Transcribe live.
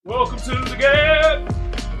to the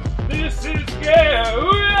G.A.B. This is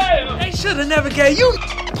G.A.B. They should have never gave you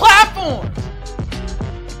platforms.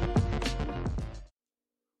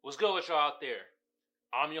 What's good with y'all out there?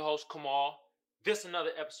 I'm your host, Kamal. This is another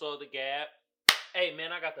episode of the G.A.B. Hey,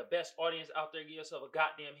 man, I got the best audience out there. Give yourself a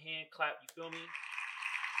goddamn hand clap, you feel me?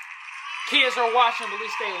 Kids are watching, but at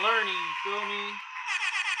least they learning, you feel me?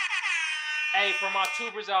 Hey, for my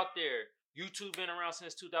tubers out there, YouTube been around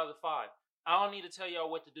since 2005. I don't need to tell y'all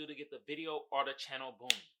what to do to get the video or the channel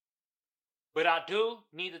booming. But I do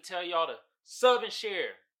need to tell y'all to sub and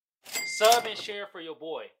share. Sub and share for your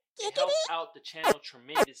boy. It helps out the channel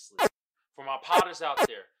tremendously. For my potters out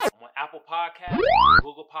there, I'm on Apple Podcasts,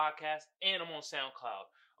 Google Podcasts, and I'm on SoundCloud.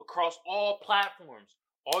 Across all platforms,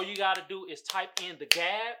 all you gotta do is type in the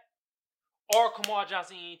G.A.B. or Kamal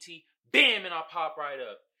Johnson ENT, bam, and I'll pop right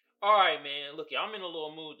up. Alright, man, look, I'm in a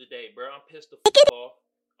little mood today, bro. I'm pissed the fuck off.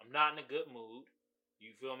 I'm not in a good mood.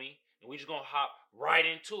 You feel me? And we just gonna hop right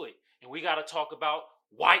into it. And we gotta talk about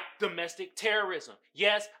white domestic terrorism.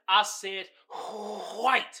 Yes, I said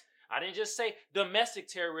white. I didn't just say domestic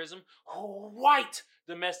terrorism. White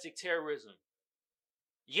domestic terrorism.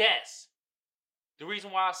 Yes. The reason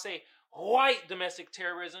why I say white domestic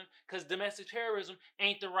terrorism, because domestic terrorism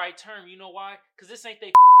ain't the right term. You know why? Because this ain't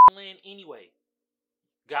they land anyway.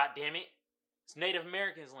 God damn it. It's Native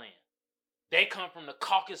Americans' land. They come from the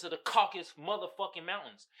Caucasus of the Caucasus motherfucking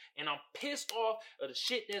mountains. And I'm pissed off of the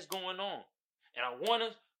shit that's going on. And I want to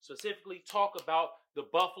specifically talk about the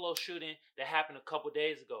Buffalo shooting that happened a couple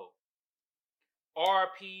days ago.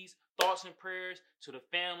 RIPs, thoughts and prayers to the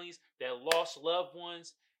families that lost loved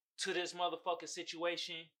ones to this motherfucking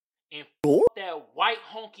situation. And that white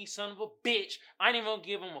honky son of a bitch, I ain't even gonna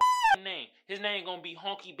give him a name. His name gonna be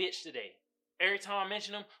Honky Bitch today. Every time I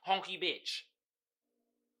mention him, Honky Bitch.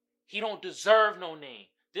 He don't deserve no name.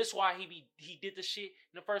 This why he did the shit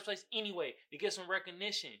in the first place anyway, to get some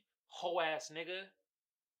recognition. Hoe ass nigga.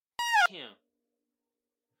 Him.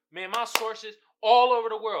 Man, my sources all over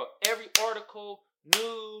the world. Every article,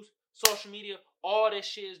 news, social media, all this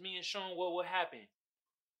shit is being shown what would happen.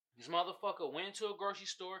 This motherfucker went to a grocery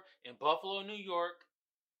store in Buffalo, New York,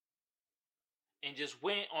 and just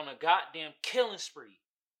went on a goddamn killing spree.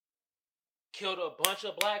 Killed a bunch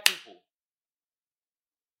of black people.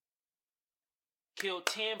 Killed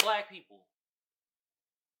 10 black people.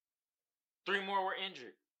 3 more were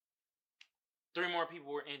injured. 3 more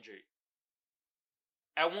people were injured.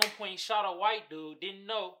 At one point, he shot a white dude, didn't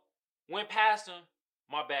know, went past him.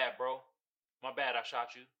 My bad, bro. My bad, I shot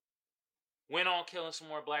you. Went on killing some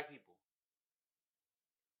more black people.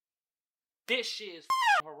 This shit is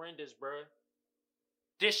horrendous, bro.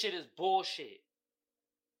 This shit is bullshit.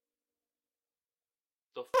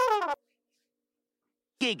 The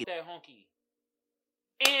that honky.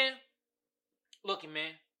 And, looky,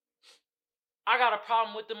 man. I got a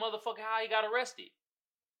problem with the motherfucker how he got arrested.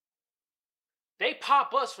 They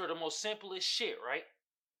pop us for the most simplest shit, right?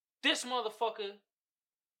 This motherfucker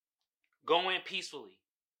go in peacefully.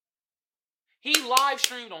 He live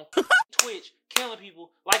streamed on Twitch, killing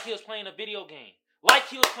people like he was playing a video game. Like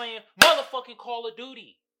he was playing motherfucking Call of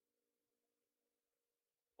Duty.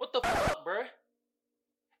 What the fuck, bruh?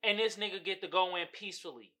 And this nigga get to go in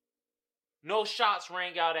peacefully. No shots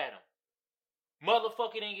rang out at him.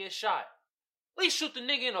 Motherfucker didn't get shot. At least shoot the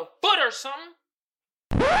nigga in the foot or something.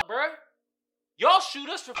 Bruh. Y'all shoot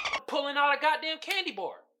us for pulling out a goddamn candy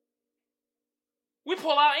bar. We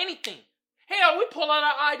pull out anything. Hell, we pull out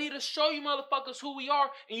our ID to show you motherfuckers who we are,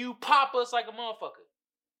 and you pop us like a motherfucker.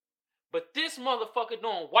 But this motherfucker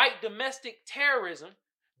doing white domestic terrorism,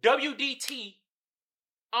 WDT,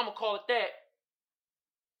 I'ma call it that.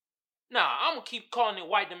 Nah, I'm gonna keep calling it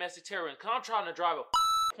white domestic terrorism, because I'm trying to drive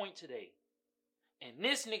a point today. And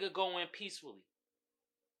this nigga go in peacefully.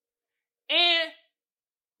 And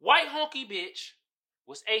white honky bitch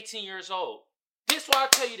was 18 years old. This why I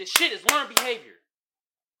tell you this shit is learned behavior.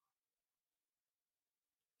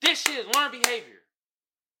 This shit is learned behavior.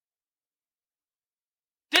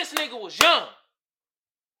 This nigga was young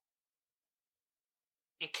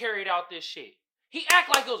and carried out this shit. He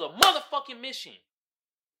act like it was a motherfucking mission.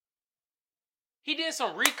 He did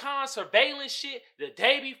some recon surveillance shit the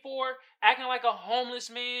day before, acting like a homeless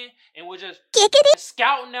man, and was just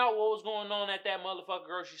scouting out what was going on at that motherfucking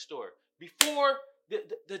grocery store. Before,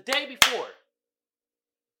 the day before.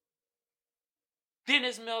 Then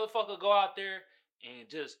this motherfucker go out there and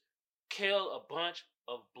just kill a bunch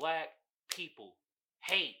of black people.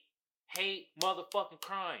 Hate motherfucking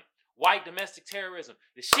crime. White domestic terrorism.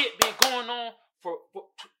 The shit been going on for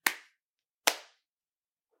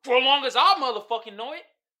as long as I motherfucking know it.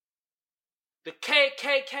 The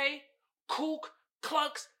KKK, Ku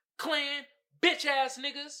Klux Klan, bitch ass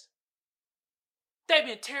niggas. They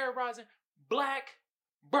been terrorizing black,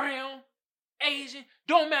 brown, Asian,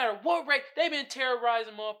 don't matter what race. They been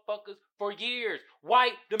terrorizing motherfuckers for years.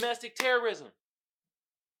 White domestic terrorism.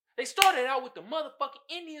 They started out with the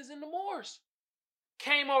motherfucking Indians and the Moors.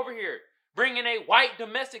 Came over here, bringing a white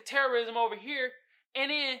domestic terrorism over here,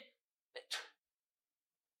 and then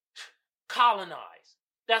colonize.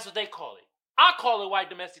 That's what they call it. I call it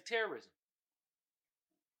white domestic terrorism.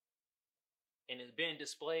 And it's been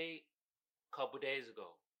displayed a couple days ago.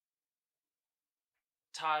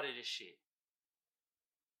 Tired of this shit.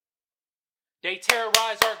 They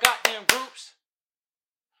terrorized our goddamn groups.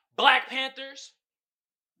 Black Panthers.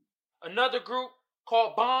 Another group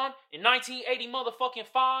called Bond in 1980 motherfucking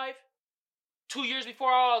 5. 2 years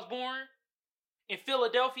before I was born. In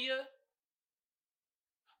Philadelphia.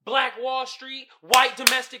 Black Wall Street. White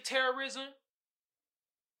domestic terrorism.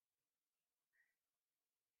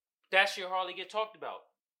 That shit hardly get talked about.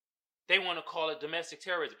 They want to call it domestic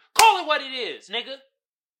terrorism. Call it what it is, nigga.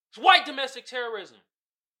 It's white domestic terrorism.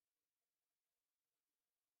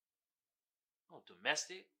 Oh,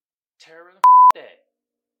 domestic terrorism? F that.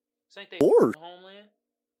 This ain't their homeland.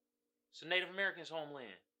 It's the Native Americans' homeland.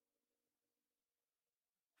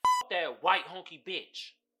 F that white honky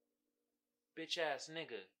bitch. Bitch ass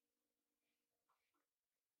nigga.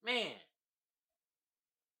 Man.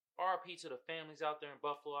 RP to the families out there in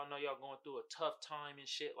Buffalo. I know y'all going through a tough time and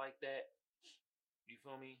shit like that. You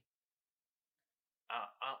feel me?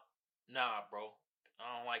 Nah, bro.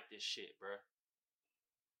 I don't like this shit, bro.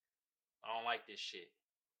 I don't like this shit.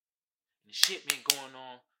 And the shit been going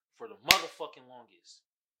on for the motherfucking longest.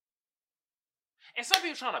 And some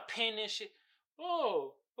people trying to pin this shit.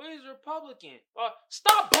 Oh, well, he's Republican.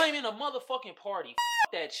 Stop blaming a motherfucking party.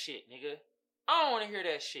 F that shit, nigga. I don't want to hear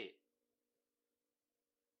that shit.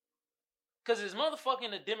 Because it's motherfucking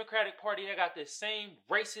the Democratic Party that got this same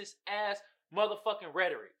racist ass motherfucking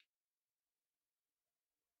rhetoric.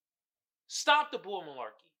 Stop the bull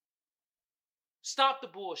malarkey. Stop the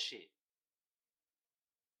bullshit.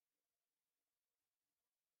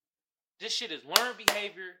 This shit is learned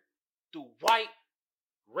behavior through white,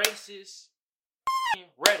 racist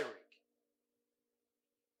rhetoric.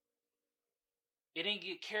 It didn't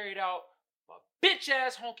get carried out by bitch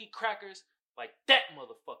ass honky crackers like that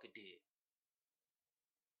motherfucker did.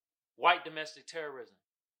 White domestic terrorism.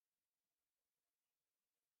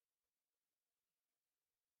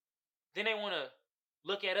 Then they want to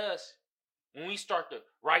look at us when we start to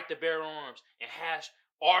right the bare arms and hash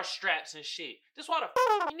our straps and shit. This why the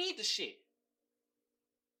f*** we need the shit.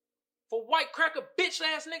 For white cracker bitch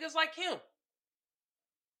ass niggas like him.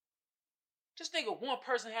 Just nigga, one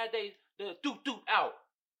person had the doot out.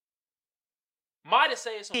 Might have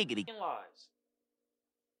said some f***ing lies.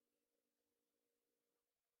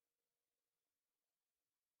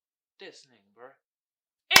 This nigga, bro.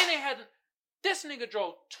 And they had this nigga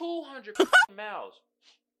drove 200 miles.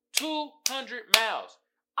 200 miles.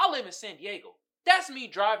 I live in San Diego. That's me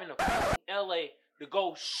driving to LA to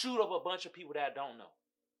go shoot up a bunch of people that I don't know.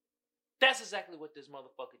 That's exactly what this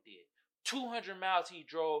motherfucker did. 200 miles he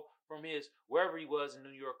drove from his wherever he was in New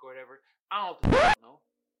York or whatever. I don't know.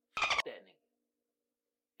 That nigga.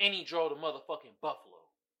 And he drove to motherfucking Buffalo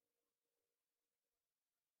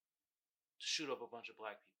to shoot up a bunch of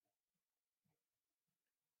black people.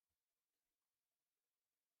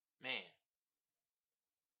 Man.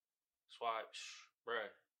 That's why,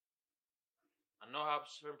 bruh. I know how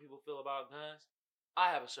certain people feel about guns.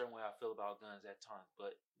 I have a certain way I feel about guns at times.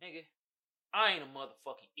 But, nigga, I ain't a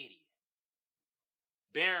motherfucking idiot.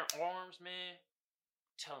 Bearing arms, man.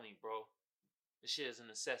 I'm telling you, bro. This shit is a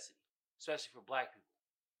necessity. Especially for black people.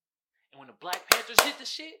 And when the Black Panthers did the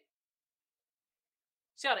shit.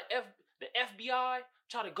 See how the FBI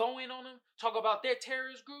try to go in on them. Talk about their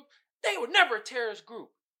terrorist group. They were never a terrorist group.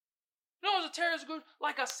 You know, it was a terrorist group,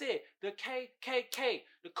 like I said, the KKK,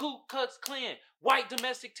 the Ku Klux Klan, white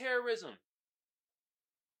domestic terrorism.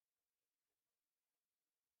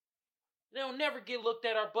 They'll never get looked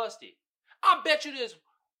at or busted. I bet you this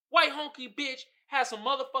white honky bitch has some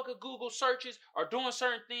motherfucker Google searches or doing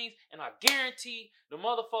certain things, and I guarantee the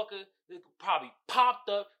motherfucker probably popped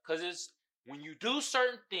up because it's when you do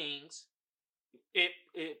certain things, it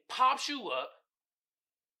pops you up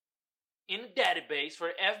in the database for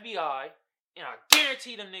the FBI, and I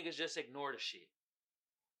guarantee them niggas just ignore the shit.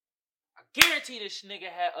 I guarantee this nigga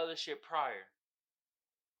had other shit prior.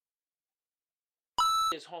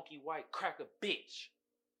 This honky white cracker bitch.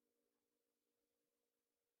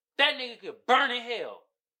 That nigga could burn in hell.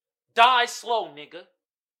 Die slow, nigga.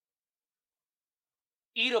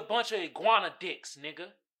 Eat a bunch of iguana dicks, nigga.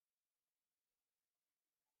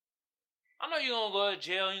 I know you're gonna go to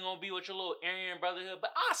jail, you're gonna be with your little Aryan Brotherhood,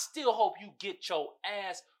 but I still hope you get your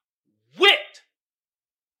ass whipped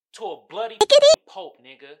to a bloody pope,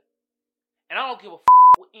 nigga. And I don't give a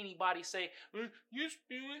what anybody say. You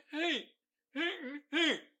spewing hate.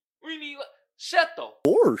 We need. Shut the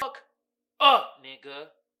fuck up, nigga.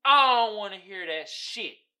 I don't want to hear that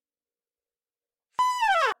shit.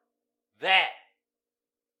 That.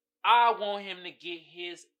 I want him to get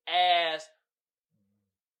his ass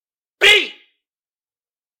beat.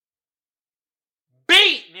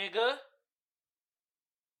 Beat, nigga.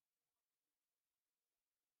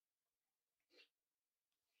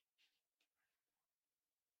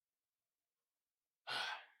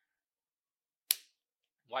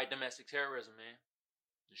 White domestic terrorism, man.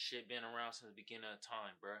 This shit been around since the beginning of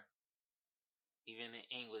time, bruh. Even in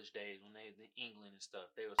English days, when they was in England and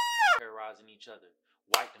stuff, they was terrorizing each other.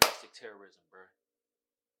 White domestic terrorism, bruh.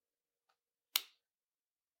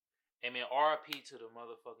 Hey, man, RIP to the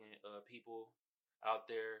motherfucking people out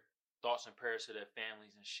there. Thoughts and prayers to their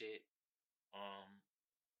families and shit.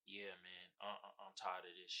 Yeah, man. I'm tired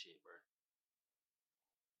of this shit, bruh.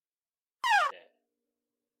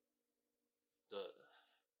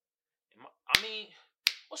 I mean,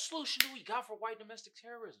 what solution do we got for white domestic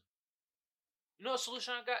terrorism? You know what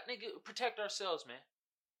solution I got, nigga? Protect ourselves, man.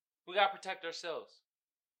 We gotta protect ourselves.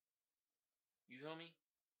 You feel me?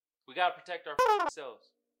 We gotta protect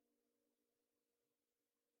ourselves.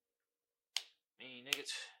 I mean,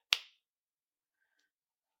 niggas.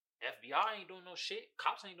 FBI ain't doing no shit.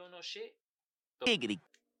 Cops ain't doing no shit. Giggity.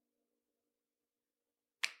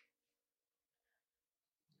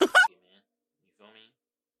 Man. You feel me?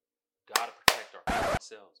 Gotta protect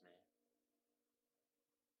ourselves, man.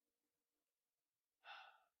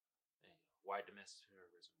 White domestic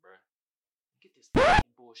terrorism, bruh. Get this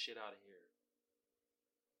bullshit out of here.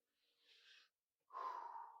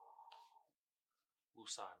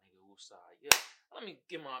 Woosah, nigga, woosah. Yeah. Let me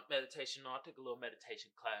get my meditation on. I took a little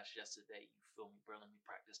meditation class yesterday. You feel me, bro? Let me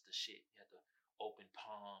practice the shit. You have to open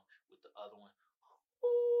palm with the other one.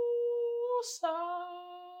 Woosah.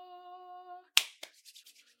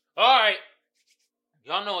 Alright.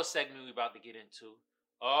 Y'all know what segment we about to get into.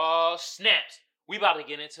 Oh, snaps. We about to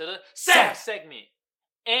get into the SAP segment.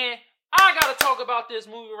 And I gotta talk about this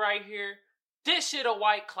movie right here. This shit a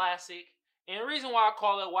white classic. And the reason why I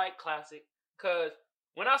call it white classic, because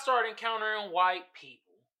when I started encountering white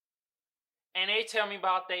people, and they tell me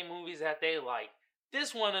about their movies that they like,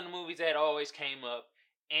 this one of the movies that always came up,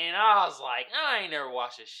 and I was like, I ain't never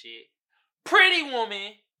watched this shit. Pretty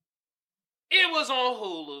Woman. It was on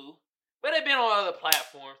Hulu, but it been on other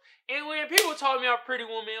platforms. And when people told me about Pretty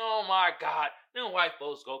Woman, oh my God, them white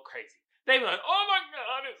folks go crazy. They be like, oh my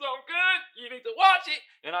God, it's so good. You need to watch it.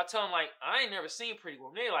 And I tell them, like, I ain't never seen Pretty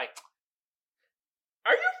Woman. They like,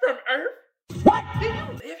 are you from Earth? What? Do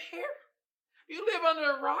you live here? You live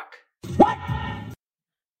under a rock? What?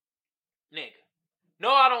 Nigga.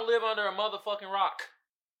 No, I don't live under a motherfucking rock.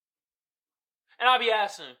 And I'll be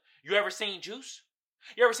asking them, you ever seen Juice?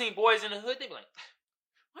 You ever seen Boys in the Hood? They be like,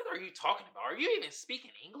 what are you talking about? Are you even speaking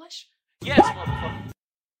English? Yes, motherfucker.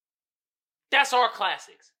 That's our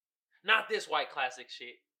classics. Not this white classic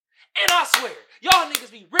shit. And I swear, y'all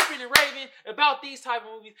niggas be ripping and raving about these type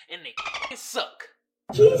of movies and they suck.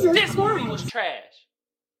 Jesus this movie was trash.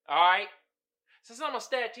 Alright? Since I'm a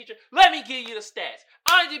stat teacher, let me give you the stats.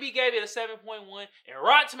 IMDb gave it a 7.1 and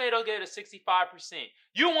Rotten Tomatoes gave it a 65%.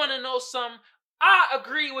 You want to know something? I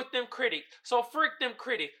agree with them critics. So freak them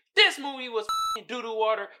critics. This movie was doo-doo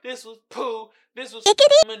water. This was poo. This was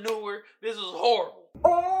manure. This was horrible.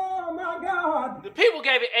 Oh my God. The people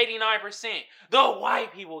gave it 89%. The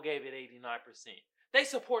white people gave it 89%. They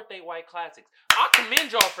support their white classics. I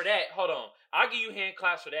commend y'all for that. Hold on. I'll give you hand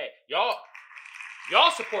claps for that.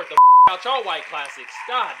 Y'all support the out y'all white classics.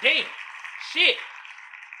 God damn. Shit.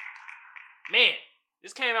 Man.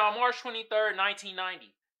 This came out March 23rd,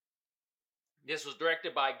 1990. This was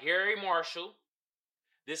directed by Gary Marshall.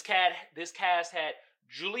 This cast had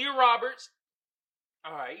Julia Roberts.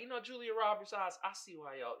 All right, you know Julia Roberts. I see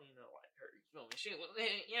why y'all like her. You feel me? She was,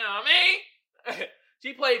 you know what I mean?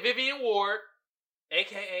 She played Vivian Ward,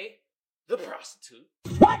 aka the prostitute.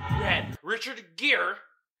 What? You had Richard Gere.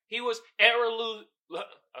 He was Edward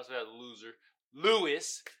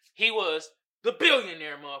Lewis. He was the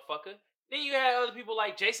billionaire motherfucker. Then you had other people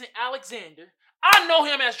like Jason Alexander. I know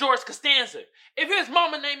him as George Costanza. If his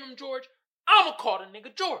mama named him George, I'ma call the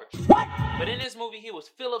nigga George. What? But in this movie, he was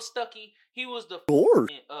Philip Stuckey. He was the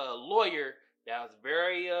lawyer that was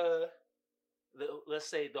very, let's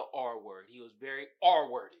say the R word. He was very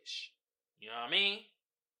R-wordish. You know what I mean?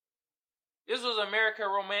 This was American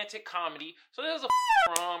romantic comedy. So this was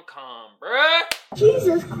a rom-com, bruh.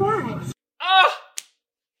 Jesus Christ. Oh,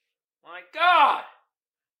 my God.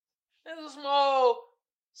 This is some old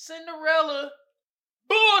Cinderella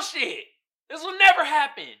bullshit. This will never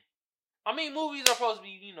happen. I mean, movies are supposed to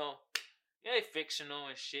be, they fictional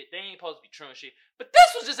and shit. They ain't supposed to be true and shit. But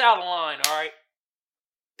this was just out of line, alright?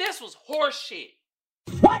 This was horse shit.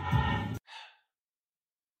 What?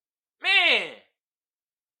 Man.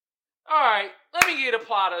 Alright, let me get a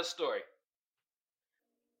plot of the story.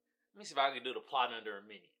 Let me see if I can do the plot under a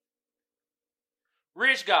minute.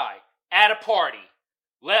 Rich guy at a party.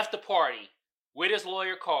 Left the party with his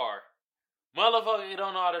lawyer car. Motherfucker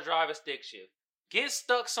don't know how to drive a stick shift. Gets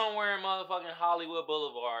stuck somewhere in motherfucking Hollywood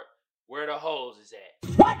Boulevard where the hoes is at.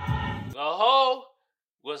 What? The hoe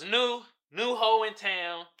was new hoe in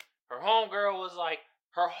town. Her whole girl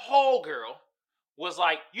was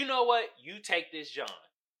like, you know what? You take this John.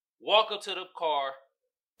 Walk up to the car,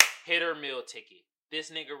 hit her meal ticket.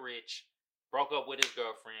 This nigga rich, broke up with his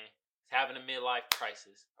girlfriend, is having a midlife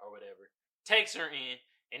crisis or whatever. Takes her in,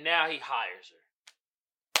 and now he hires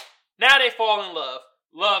her. Now they fall in love.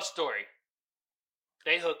 Love story.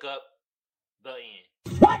 They hook up. The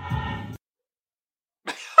end. What?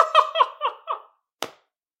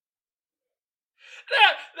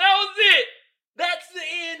 That was it. That's the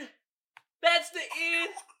end. That's the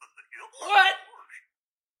end. What?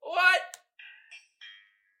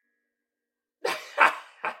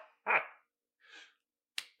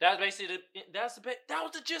 That's basically that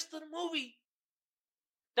was the gist of the movie.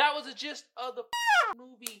 That was the gist of the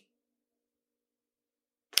movie.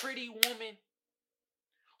 Pretty woman.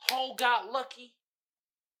 Hoe got lucky.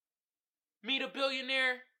 Meet a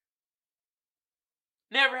billionaire.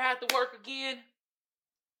 Never had to work again.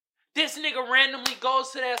 This nigga randomly goes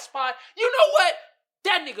to that spot. You know what?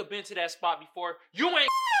 That nigga been to that spot before. You ain't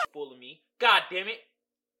fooling me. God damn it.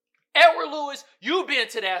 Edward Lewis, you been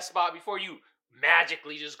to that spot before. You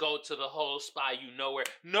magically just go to the whole spot you know where.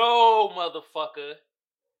 No, motherfucker.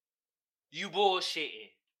 You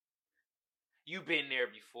bullshitting. You been there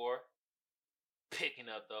before. Picking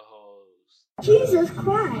up the hoes. Jesus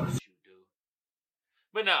Christ. You do.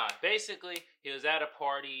 But nah, basically, he was at a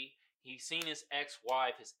party. He seen his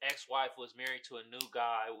ex-wife. His ex-wife was married to a new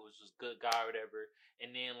guy, which was a good guy or whatever.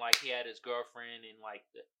 And then, he had his girlfriend, and,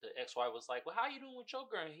 the ex-wife was like, well, how you doing with your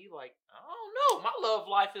girl? And he like, I don't know. My love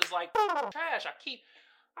life is, trash. I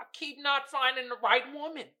keep not finding the right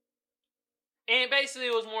woman. And basically,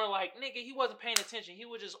 it was more like, nigga, he wasn't paying attention. He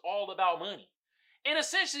was just all about money. And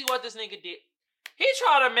essentially, what this nigga did, he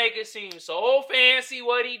tried to make it seem so fancy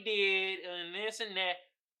what he did, and this and that.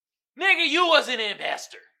 Nigga, you was an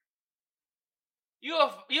investor. You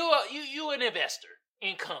an investor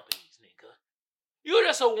in companies, nigga. You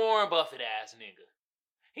just a Warren Buffett ass nigga.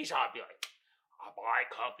 He tried to be like, I buy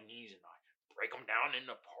companies and I break them down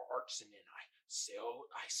into parts and then I sell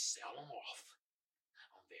them off.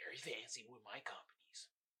 I'm very fancy with my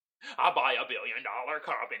companies. I buy $1 billion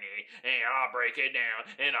company and I break it down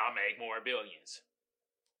and I make more billions.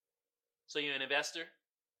 So you an investor?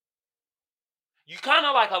 You kind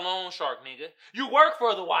of like a loan shark, nigga. You work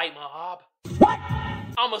for the white mob. What?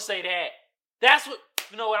 I'm gonna say that. That's what.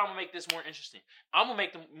 You know what? I'm gonna make this more interesting. I'm gonna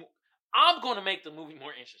make the movie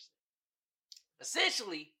more interesting.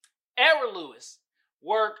 Essentially, Edward Lewis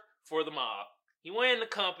worked for the mob. He went into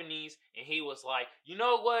companies and he was like, you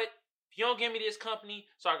know what? If you don't give me this company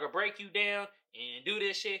so I can break you down and do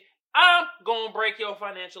this shit, I'm gonna break your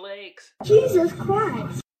financial legs. Jesus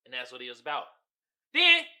Christ. And that's what he was about.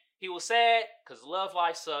 Then he was sad because love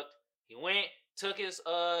life sucked. He went, took his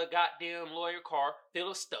goddamn lawyer car,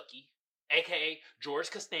 Philip Stuckey, aka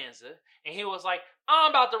George Costanza, and he was like,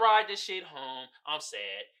 I'm about to ride this shit home. I'm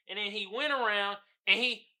sad. And then he went around and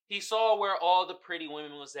he saw where all the pretty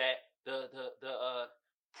women was at, the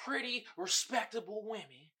pretty, respectable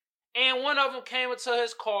women. And one of them came into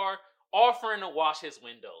his car offering to wash his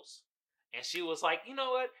windows. And she was like, you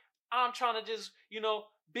know what? I'm trying to just,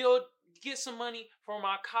 get some money for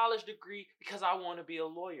my college degree because I want to be a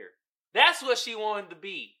lawyer. That's what she wanted to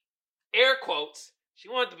be. Air quotes. She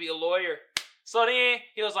wanted to be a lawyer. So then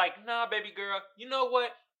he was like, nah, baby girl, you know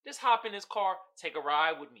what? Just hop in his car, take a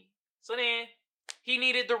ride with me. So then he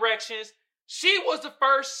needed directions. She was the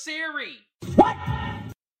first Siri. What?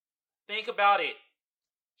 Think about it.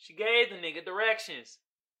 She gave the nigga directions.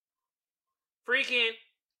 Freaking,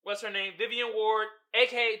 what's her name? Vivian Ward,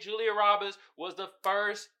 aka Julia Roberts, was the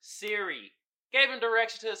first Siri. Gave him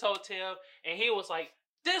directions to his hotel, and he was like,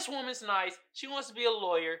 this woman's nice. She wants to be a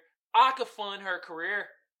lawyer. I could fund her career.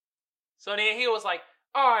 So then he was like,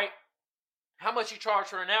 all right, how much you charge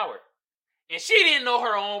for an hour? And she didn't know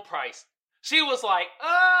her own price. She was like,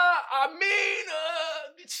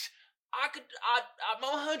 I'm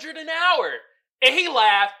 100 an hour. And he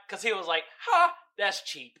laughed because he was like, ha, that's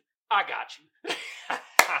cheap. I got you.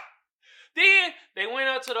 Then they went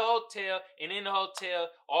up to the hotel, and in the hotel,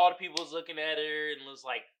 all the people was looking at her and was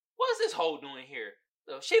like, what's this hoe doing here?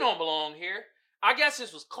 She don't belong here. I guess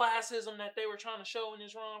this was classism that they were trying to show in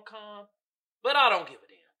this rom-com, but I don't give a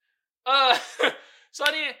damn. So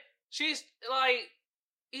then she's like,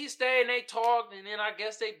 he stayed and they talked, and then I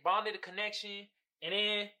guess they bonded a connection, and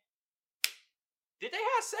then did they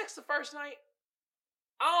have sex the first night?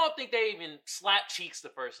 I don't think they even slapped cheeks the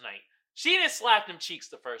first night. She didn't slap them cheeks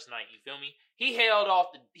the first night, you feel me? He held off,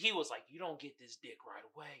 he was like, you don't get this dick right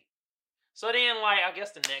away. So then, like, I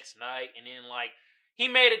guess the next night, and then, like, he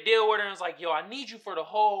made a deal with her and was like, yo, I need you for the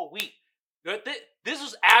whole week. This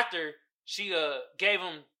was after she gave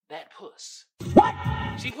him that puss. What?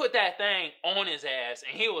 She put that thing on his ass,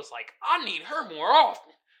 and he was like, I need her more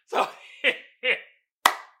often. So it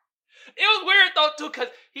was weird though too, because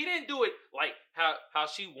he didn't do it like how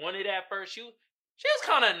she wanted at first. She was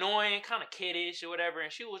kind of annoying, kind of kiddish or whatever,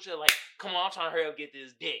 and she was just like, come on, I'm trying to hurry up get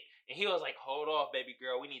this dick. And he was like, hold off, baby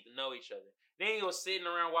girl, we need to know each other. Then he was sitting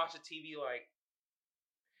around watching TV like,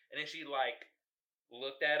 and then she like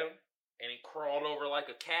looked at him and he crawled over like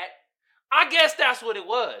a cat. I guess that's what it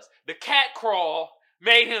was. The cat crawl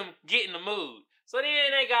made him get in the mood. So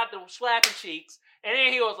then they got them slapping cheeks, and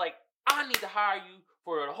then he was like, I need to hire you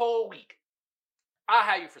for the whole week. I'll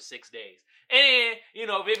hire you for 6 days. And then, you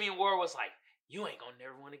know, Vivian Ward was like, you ain't gonna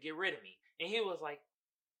never want to get rid of me. And he was like,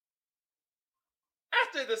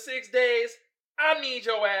 after the 6 days, I need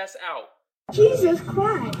your ass out. Jesus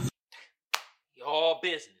Christ. All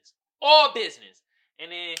business. All business.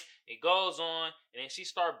 And then it goes on, and then she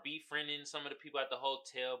started befriending some of the people at the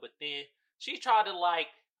hotel, but then she tried to, like,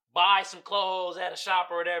 buy some clothes at a shop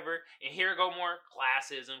or whatever, and here go more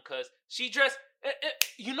classism, because she dressed,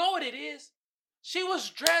 you know what it is? She was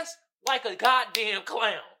dressed like a goddamn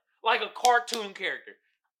clown, like a cartoon character.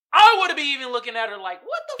 I would have been even looking at her like,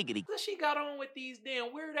 what the f*** does she got on with these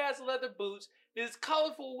damn weird-ass leather boots, this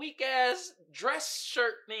colorful, weak-ass dress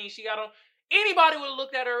shirt thing she got on? Anybody would have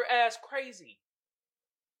looked at her as crazy.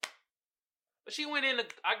 But she went into,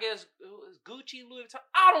 I guess, it was Gucci, Louis Vuitton,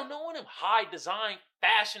 I don't know, one of them high design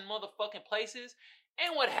fashion motherfucking places.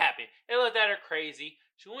 And what happened? They looked at her crazy.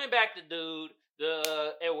 She went back to dude,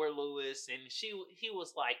 the Edward Lewis, and he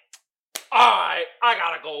was like, alright, I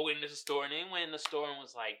gotta go into the store. And then went in the store and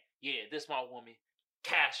was like, yeah, this my woman.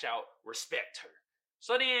 Cash out, respect her.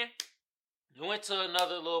 So then, we went to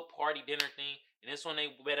another little party dinner thing. And this one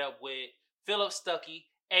they met up with Philip Stuckey,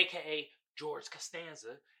 a.k.a. George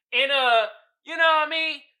Costanza. And, you know what I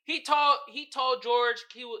mean? He told George,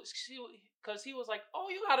 because he was like, oh,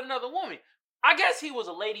 you got another woman. I guess he was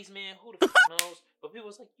a ladies' man. Who the fuck knows? But people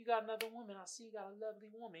was like, you got another woman. I see you got a lovely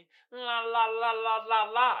woman. La, la, la, la,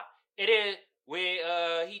 la, la. It is when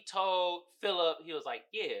he told Philip, he was like,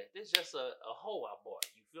 yeah, this is just a hoe I bought.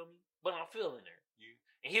 You feel me? But I'm feeling her.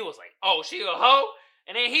 And he was like, oh, she a hoe?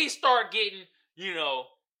 And then he started getting, you know,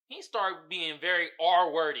 he started being very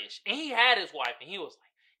R-wordish. And he had his wife, and he was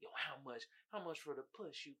like, yo, how much for the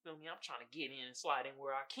push? You feel me? I'm trying to get in and slide in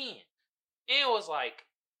where I can. And it was like,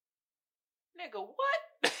 nigga,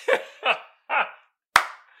 what?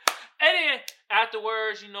 And then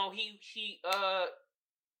afterwards, you know,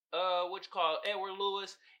 Edward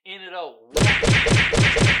Lewis ended up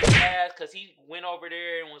because he went over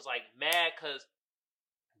there and was like mad because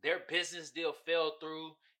their business deal fell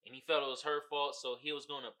through and he felt it was her fault, so he was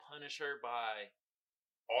going to punish her by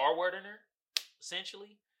R-wording her,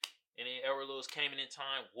 essentially. And then Edward Lewis came in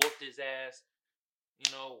time, whooped his ass.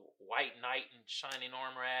 You know, white knight and shining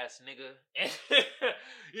armor ass nigga. And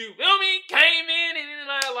you feel me? Came in and then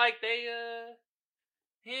like they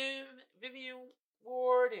him, Vivian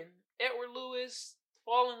Ward and Edward Lewis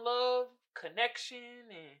fall in love, connection,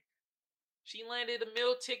 and she landed a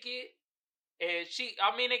meal ticket. And they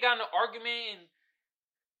got in an argument and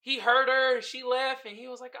he hurt her and she left and he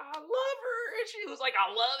was like, I love her. And she was like, I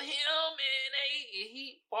love him. And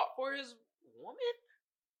he fought for his woman.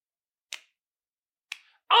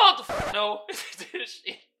 I don't the know this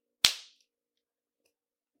shit.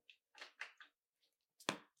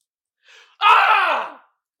 Ah!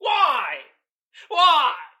 Why?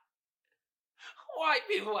 White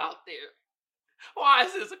people out there. Why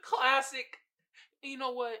is this a classic? You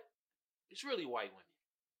know what? It's really white women.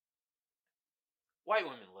 White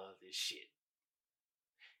women love this shit.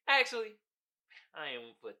 Actually, I ain't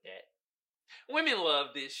gonna put that. Women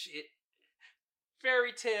love this shit.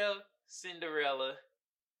 Fairy tale, Cinderella,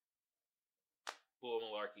 bull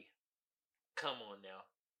malarkey. Come on now.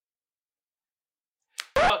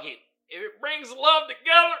 Fuck it. If it brings love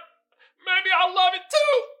together,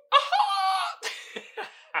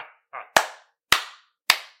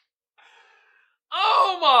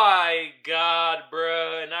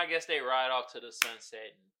 guess they ride off to the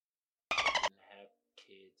sunset and have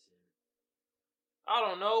kids. And I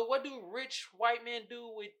don't know. What do rich white men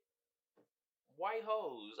do with white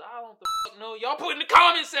hoes? I don't know. Y'all put in the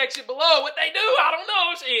comment section below what they do. I don't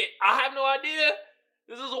know. Shit. I have no idea.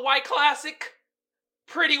 This is a white classic.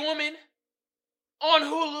 Pretty Woman on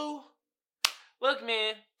Hulu. Look,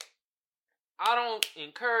 man. I don't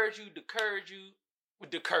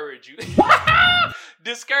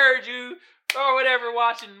discourage you or whatever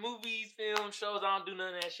watching movies, films, shows. I don't do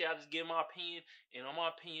none of that shit. I just give my opinion, and on my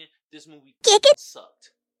opinion, this movie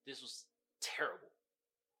sucked. This was terrible,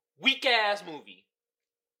 weak ass movie.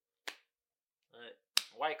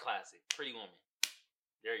 White classic, Pretty Woman.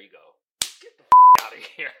 There you go. Get the out of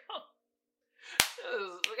here.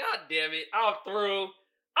 God damn it, I'm through.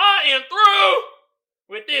 I am through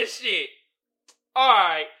with this shit.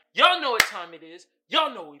 Alright, y'all know what time it is.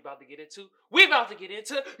 Y'all know what we about to get into. We about to get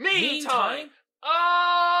into meme time.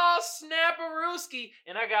 Oh, snapperooski.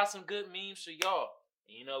 And I got some good memes for y'all.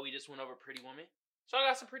 And you know, we just went over Pretty Woman. So I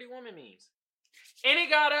got some Pretty Woman memes. And it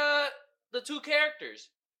got the two characters.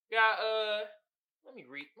 Got let me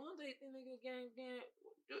read.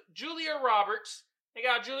 Julia Roberts. They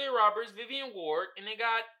got Julia Roberts, Vivian Ward, and they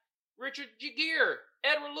got Richard Gere,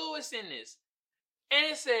 Edward Lewis in this. And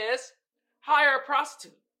it says, hire a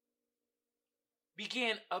prostitute.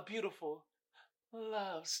 Begin a beautiful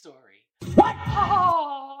love story. What?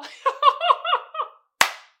 Oh.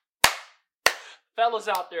 Fellas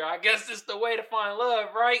out there, I guess this is the way to find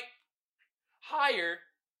love, right? Hire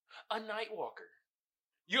a night walker.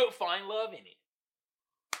 You'll find love in it.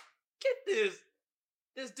 Get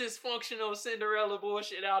this dysfunctional Cinderella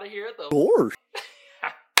bullshit out of here.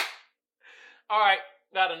 Alright,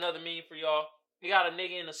 got another meme for y'all. You got a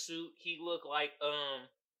nigga in a suit. He look like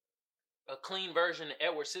a clean version of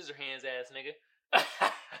Edward Scissorhands ass nigga.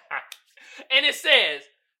 And it says,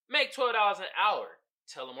 make $12 an hour.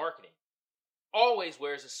 Telemarketing. Always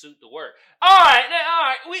wears a suit to work. Alright.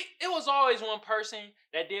 It was always one person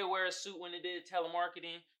that did wear a suit when they did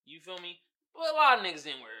telemarketing. You feel me? But a lot of niggas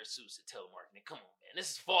didn't wear suits at telemarketing. Come on, man.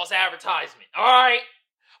 This is false advertisement. Alright?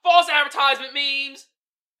 False advertisement memes.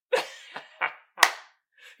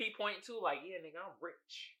 He pointing to like, yeah, nigga, I'm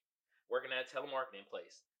rich. Working at a telemarketing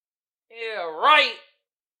place. Yeah, right.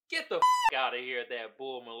 Get the out of here at that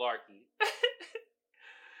bull malarkey.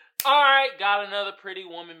 Alright, got another Pretty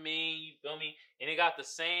Woman meme, you feel me? And it got the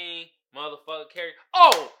same motherfucker character.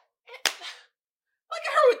 Oh! Look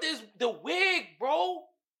at her with the wig, bro.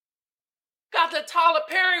 Got the Tyler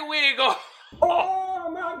Perry wig on. Oh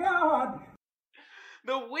my God.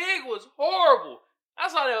 The wig was horrible.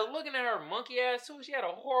 That's why they was looking at her monkey ass too. She had a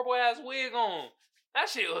horrible ass wig on. That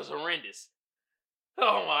shit was horrendous.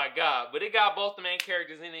 Oh my God. But it got both the main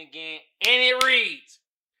characters in it again. And it reads,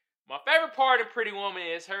 my favorite part of Pretty Woman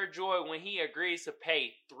is her joy when he agrees to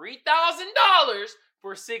pay $3,000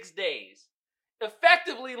 for 6 days,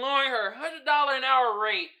 effectively lowering her $100 an hour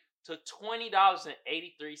rate to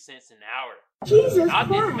 $20.83 an hour. Jesus I did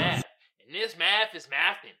Christ. math, and this math is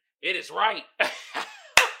mathing. It is right.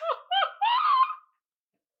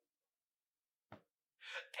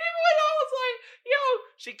 Even I was like, yo,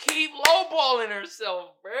 she keep lowballing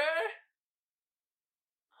herself, bruh.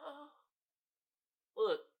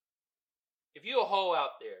 Look, if you a hoe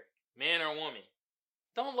out there, man or woman,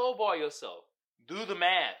 don't lowball yourself. Do the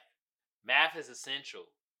math. Math is essential.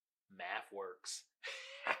 Math works.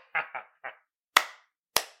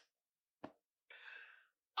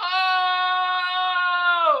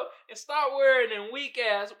 Oh! And start wearing them weak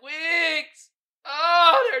ass wigs.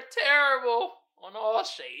 Oh, they're terrible on all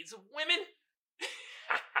shades of women.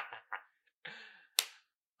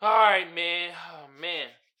 Alright, man. Oh, man.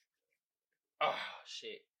 Oh,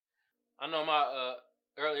 shit. I know my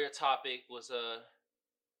earlier topic was a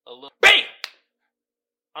little... BAM!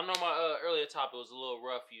 I know my earlier topic was a little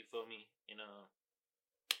rough, you feel me? And,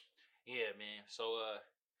 yeah, man. So, I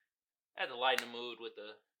had to lighten the mood with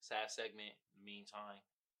the sad segment in the meantime.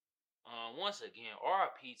 Once again,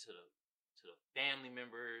 RIP to the family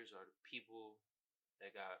members or the people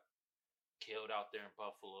that got killed out there in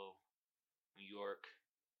Buffalo, New York.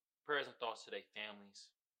 Prayers and thoughts to their families.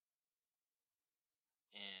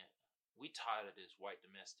 And we tired of this white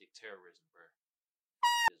domestic terrorism, bro.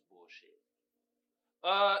 This bullshit.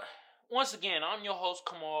 Once again, I'm your host,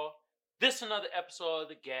 Kamal. This is another episode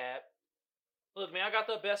of the G.A.B. Look, man, I got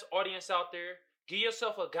the best audience out there. Give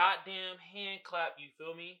yourself a goddamn hand clap, you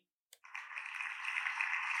feel me?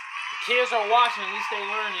 The kids are watching, at least they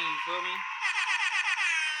learning, you feel me?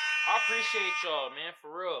 I appreciate y'all, man, for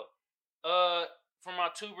real. For my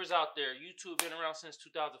tubers out there, YouTube been around since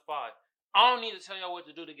 2005. I don't need to tell y'all what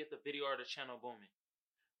to do to get the video or the channel booming.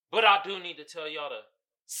 But I do need to tell y'all to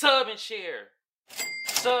sub and share.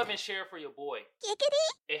 Sub and share for your boy.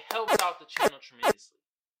 It helps out the channel tremendously.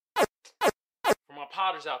 For my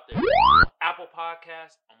potters out there, I'm on Apple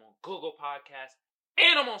Podcasts, I'm on Google Podcasts,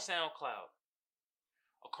 and I'm on SoundCloud.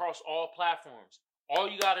 Across all platforms. All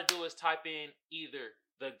you gotta do is type in either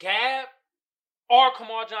the G.A.B or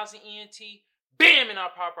Kamal Johnson ENT. Bam, and I'll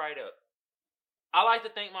pop right up. I like to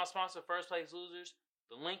thank my sponsor, First Place Losers.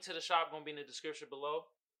 The link to the shop gonna be in the description below.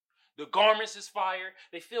 The garments is fire.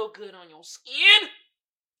 They feel good on your skin.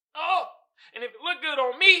 Oh, and if it look good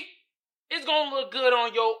on me, it's gonna look good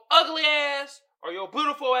on your ugly ass, or your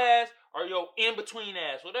beautiful ass, or your in-between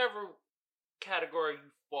ass. Whatever category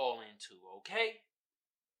you fall into, okay?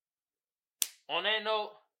 On that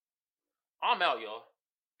note, I'm out, y'all.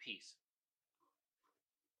 Peace.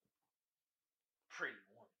 Pretty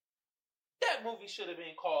Woman. That movie should have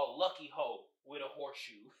been called Lucky Hoe with a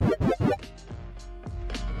horseshoe.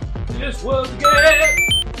 This was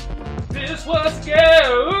G.A.B. This was G.A.B.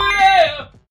 Ooh, yeah.